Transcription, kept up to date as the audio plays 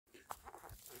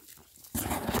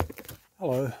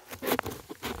Hello.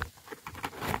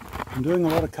 I'm doing a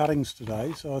lot of cuttings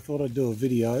today, so I thought I'd do a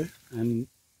video and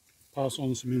pass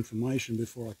on some information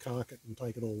before I cark it and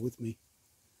take it all with me.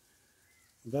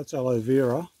 That's aloe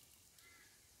vera,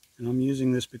 and I'm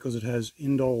using this because it has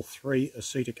indole 3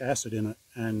 acetic acid in it,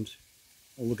 and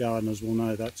all the gardeners will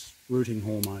know that's rooting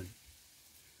hormone.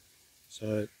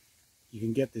 So you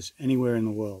can get this anywhere in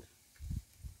the world.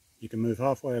 You can move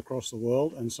halfway across the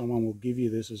world and someone will give you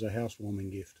this as a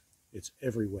housewarming gift. It's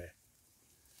everywhere.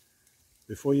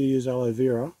 Before you use aloe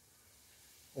vera,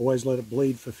 always let it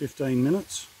bleed for 15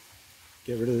 minutes.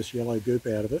 Get rid of this yellow goop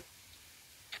out of it.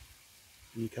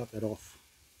 And you cut that off.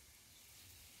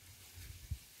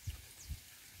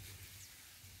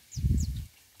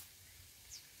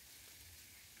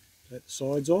 Take the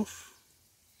sides off.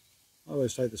 I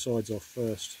always take the sides off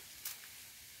first.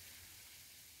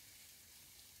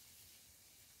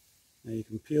 Now you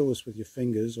can peel this with your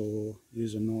fingers or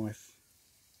use a knife.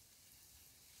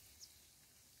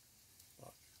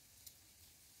 But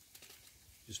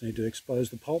you just need to expose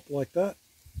the pulp like that.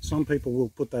 Some people will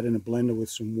put that in a blender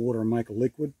with some water and make a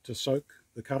liquid to soak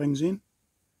the cuttings in.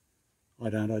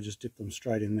 I don't, I just dip them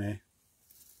straight in there.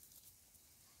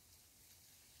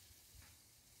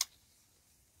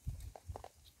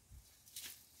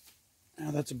 Now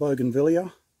that's a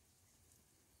bougainvillea.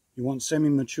 You want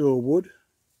semi-mature wood.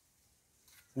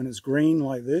 When it's green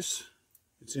like this,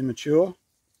 it's immature,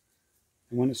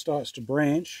 and when it starts to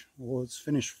branch or it's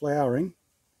finished flowering,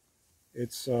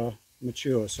 it's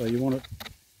mature, so you want it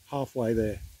halfway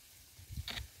there.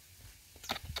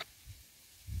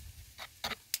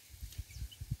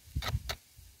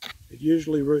 It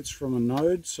usually roots from a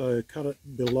node, so cut it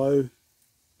below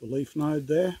the leaf node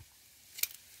there.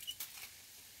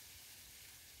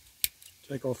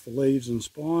 Take off the leaves and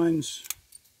spines.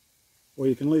 Or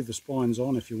you can leave the spines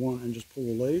on if you want and just pull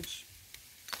the leaves.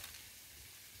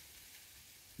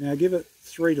 Now give it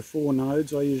 3 to 4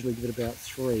 nodes. I usually give it about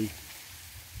 3.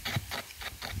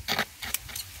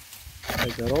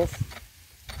 Take that off.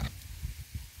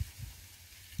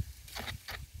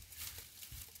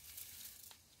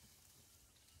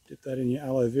 Dip that in your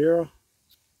aloe vera.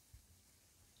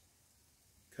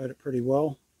 Coat it pretty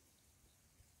well.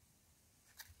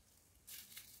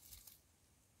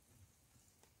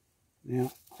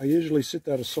 Now, I usually sit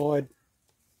that aside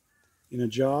in a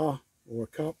jar or a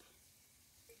cup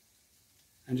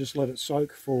and just let it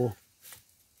soak for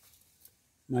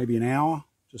maybe an hour,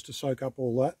 just to soak up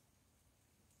all that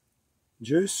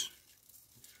juice.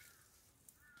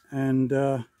 And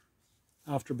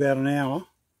after about an hour,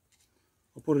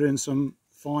 I'll put it in some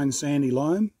fine sandy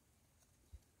loam.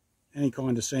 Any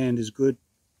kind of sand is good.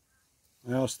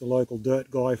 I asked the local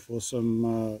dirt guy for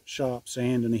some sharp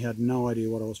sand and he had no idea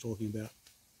what I was talking about.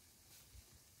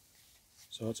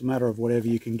 So it's a matter of whatever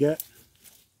you can get.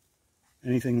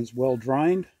 Anything that's well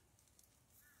drained.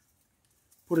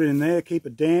 Put it in there, keep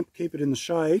it damp, keep it in the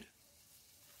shade.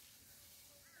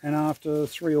 And after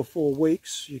 3 or 4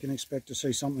 weeks you can expect to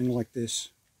see something like this.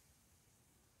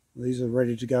 These are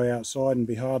ready to go outside and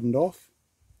be hardened off.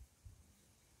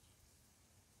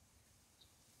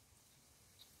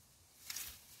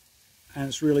 And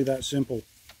it's really that simple.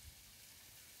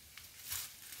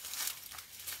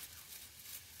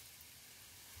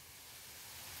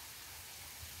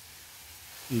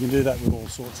 You can do that with all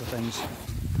sorts of things.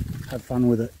 Have fun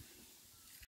with it.